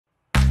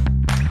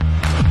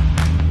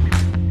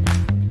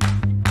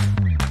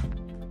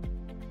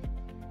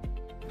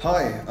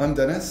Hi, I'm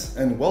Dennis,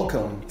 and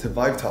welcome to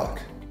Vive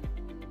Talk.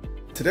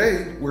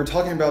 Today, we're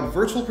talking about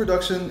virtual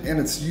production and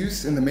its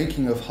use in the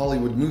making of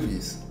Hollywood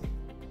movies.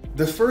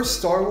 The first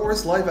Star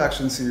Wars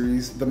live-action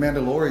series, The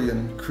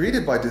Mandalorian,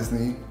 created by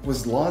Disney,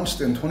 was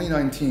launched in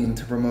 2019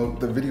 to promote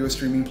the video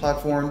streaming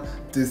platform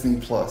Disney+.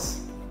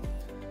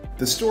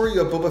 The story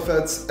of Boba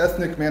Fett's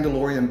ethnic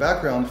Mandalorian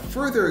background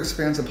further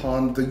expands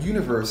upon the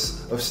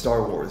universe of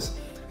Star Wars,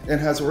 and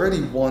has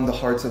already won the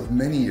hearts of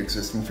many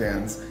existing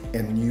fans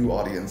and new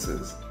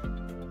audiences.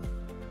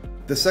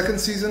 The second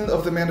season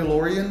of The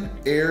Mandalorian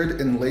aired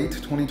in late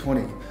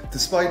 2020,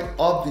 despite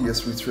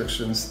obvious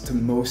restrictions to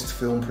most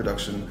film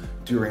production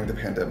during the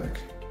pandemic.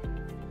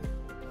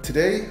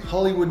 Today,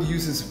 Hollywood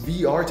uses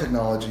VR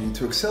technology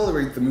to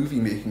accelerate the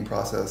movie-making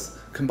process,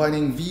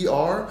 combining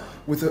VR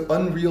with the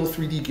Unreal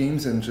 3D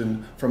games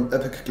engine from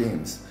Epic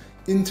Games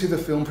into the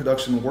film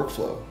production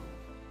workflow.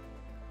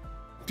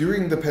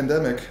 During the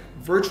pandemic,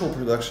 virtual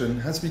production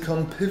has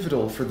become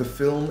pivotal for the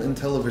film and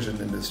television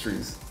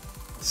industries.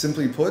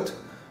 Simply put,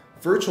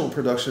 virtual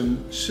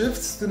production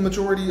shifts the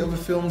majority of a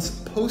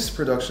film's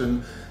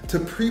post-production to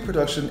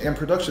pre-production and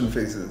production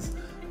phases,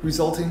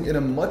 resulting in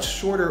a much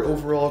shorter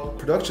overall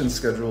production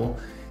schedule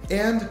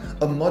and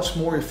a much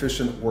more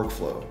efficient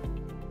workflow.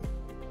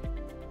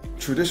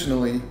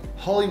 Traditionally,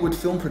 Hollywood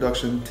film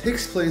production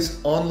takes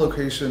place on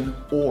location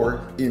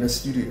or in a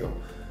studio.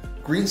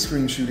 Green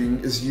screen shooting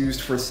is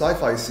used for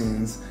sci-fi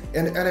scenes,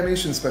 and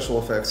animation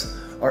special effects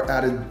are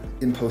added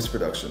in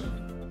post-production.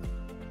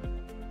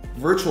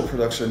 Virtual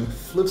production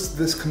flips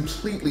this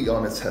completely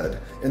on its head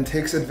and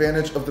takes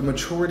advantage of the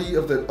maturity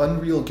of the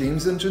Unreal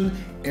Games engine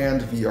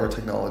and VR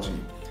technology,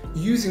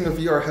 using a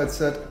VR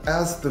headset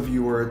as the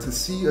viewer to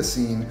see a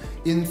scene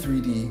in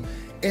 3D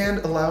and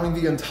allowing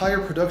the entire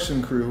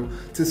production crew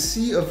to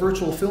see a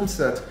virtual film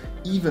set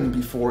even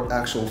before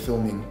actual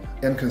filming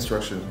and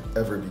construction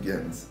ever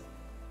begins.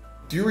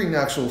 During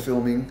actual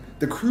filming,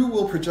 the crew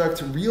will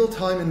project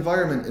real-time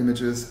environment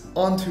images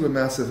onto a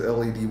massive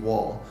LED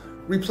wall,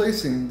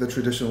 replacing the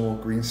traditional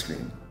green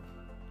screen.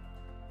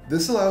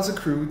 This allows a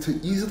crew to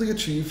easily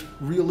achieve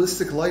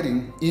realistic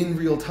lighting in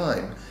real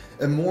time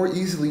and more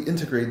easily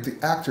integrate the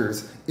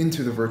actors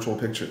into the virtual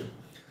picture.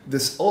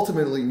 This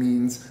ultimately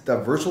means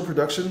that virtual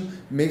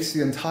production makes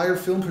the entire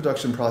film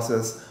production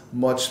process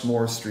much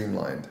more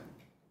streamlined.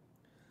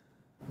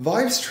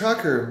 Vive's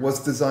Tracker was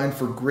designed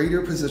for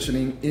greater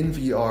positioning in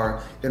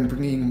VR and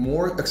bringing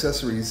more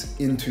accessories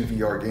into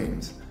VR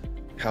games.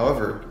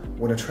 However,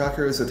 when a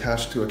tracker is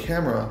attached to a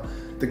camera,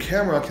 the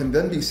camera can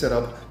then be set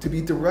up to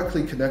be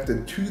directly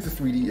connected to the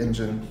 3D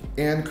engine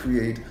and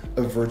create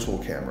a virtual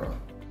camera.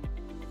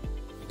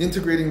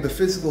 Integrating the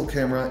physical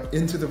camera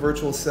into the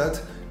virtual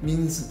set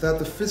means that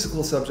the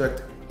physical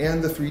subject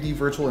and the 3D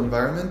virtual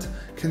environment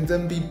can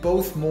then be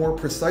both more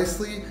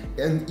precisely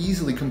and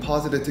easily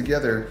composited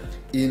together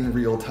in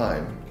real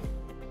time.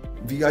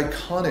 The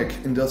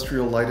iconic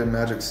Industrial Light and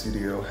Magic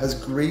studio has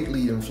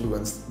greatly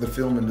influenced the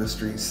film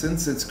industry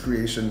since its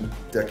creation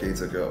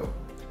decades ago.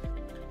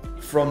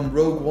 From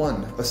Rogue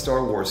One, a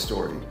Star Wars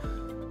story,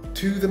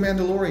 to The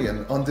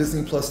Mandalorian on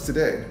Disney Plus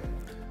today,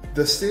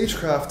 the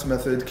stagecraft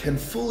method can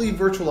fully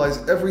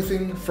virtualize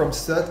everything from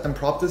set and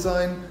prop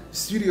design,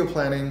 studio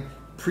planning,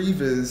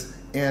 pre-viz,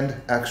 and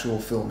actual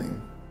filming.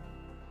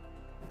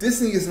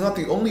 Disney is not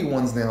the only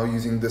ones now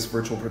using this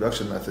virtual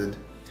production method.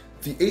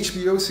 The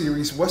HBO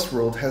series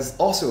Westworld has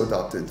also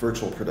adopted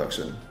virtual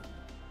production.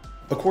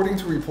 According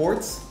to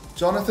reports,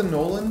 Jonathan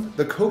Nolan,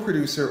 the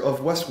co-producer of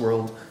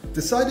Westworld,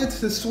 decided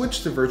to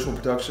switch to virtual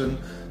production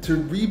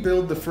to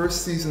rebuild the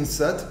first season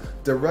set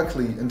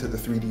directly into the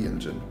 3D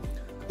engine,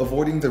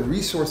 avoiding the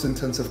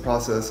resource-intensive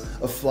process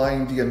of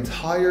flying the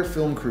entire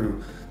film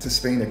crew to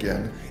Spain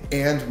again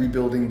and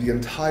rebuilding the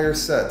entire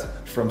set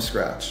from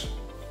scratch.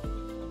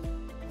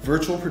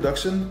 Virtual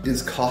production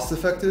is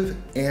cost-effective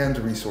and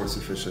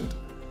resource-efficient.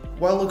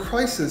 While a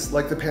crisis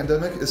like the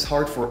pandemic is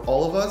hard for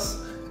all of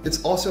us,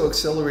 it's also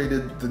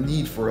accelerated the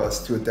need for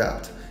us to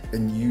adapt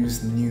and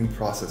use new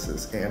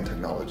processes and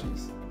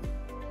technologies.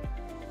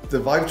 The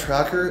Vive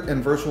Tracker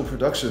and virtual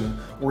production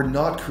were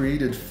not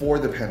created for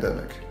the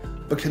pandemic,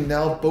 but can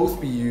now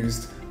both be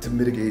used to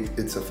mitigate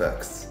its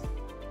effects.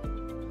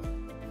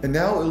 And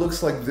now it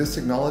looks like this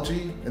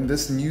technology and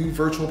this new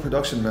virtual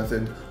production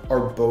method are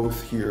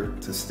both here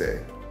to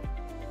stay.